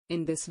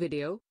In this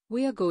video,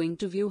 we are going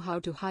to view how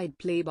to hide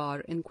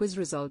Playbar in quiz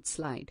results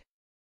slide.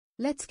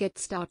 Let's get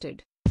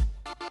started.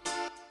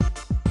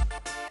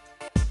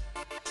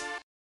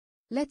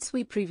 Let's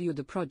preview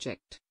the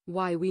project.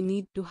 Why we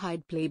need to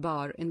hide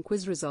Playbar in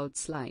quiz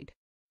results slide.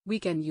 We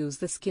can use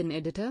the skin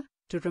editor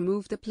to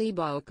remove the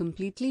Playbar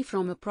completely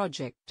from a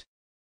project.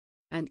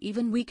 And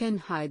even we can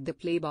hide the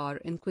Playbar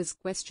in quiz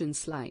question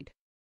slide.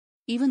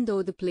 Even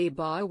though the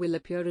Playbar will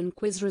appear in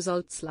quiz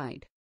results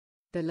slide,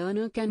 the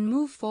learner can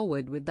move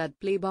forward with that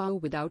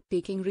Playbar without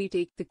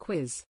retake the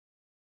quiz.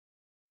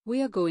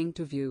 We are going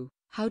to view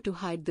how to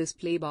hide this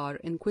Playbar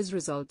in quiz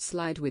results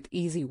slide with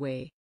easy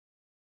way.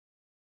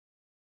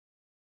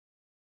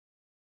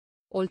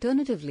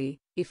 Alternatively,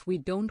 if we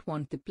don't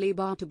want the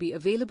Playbar to be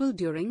available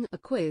during a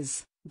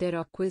quiz, there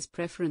are quiz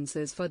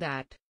preferences for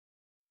that.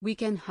 We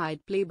can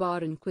hide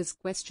Playbar in quiz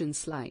question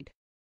slide.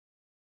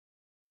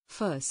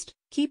 First,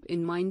 keep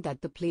in mind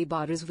that the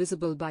Playbar is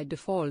visible by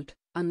default,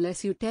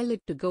 unless you tell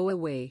it to go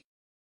away.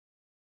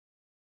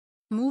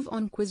 Move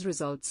on quiz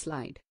results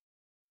slide.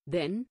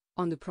 Then,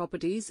 on the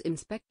Properties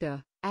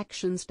Inspector,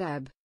 Actions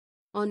tab.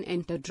 On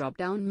Enter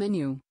drop-down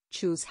menu,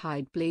 choose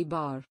Hide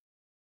Playbar.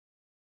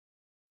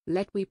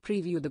 Let me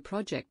preview the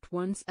project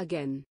once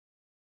again.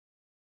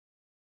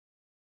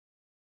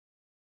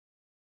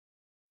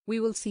 We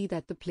will see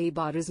that the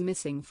Playbar is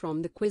missing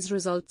from the quiz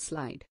results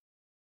slide.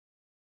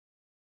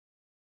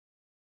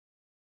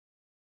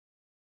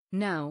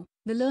 Now,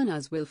 the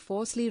learners will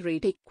forcefully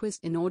retake quiz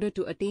in order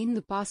to attain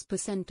the pass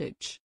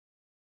percentage.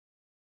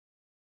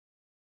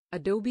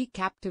 Adobe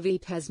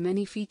Captivate has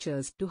many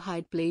features to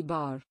hide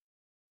Playbar.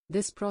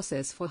 This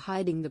process for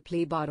hiding the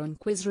Playbar on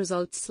quiz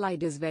results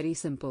slide is very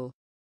simple.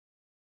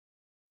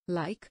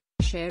 Like,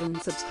 share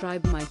and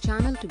subscribe my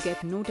channel to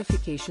get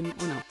notification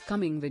on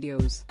upcoming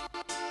videos.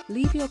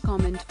 Leave your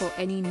comment for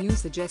any new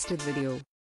suggested video.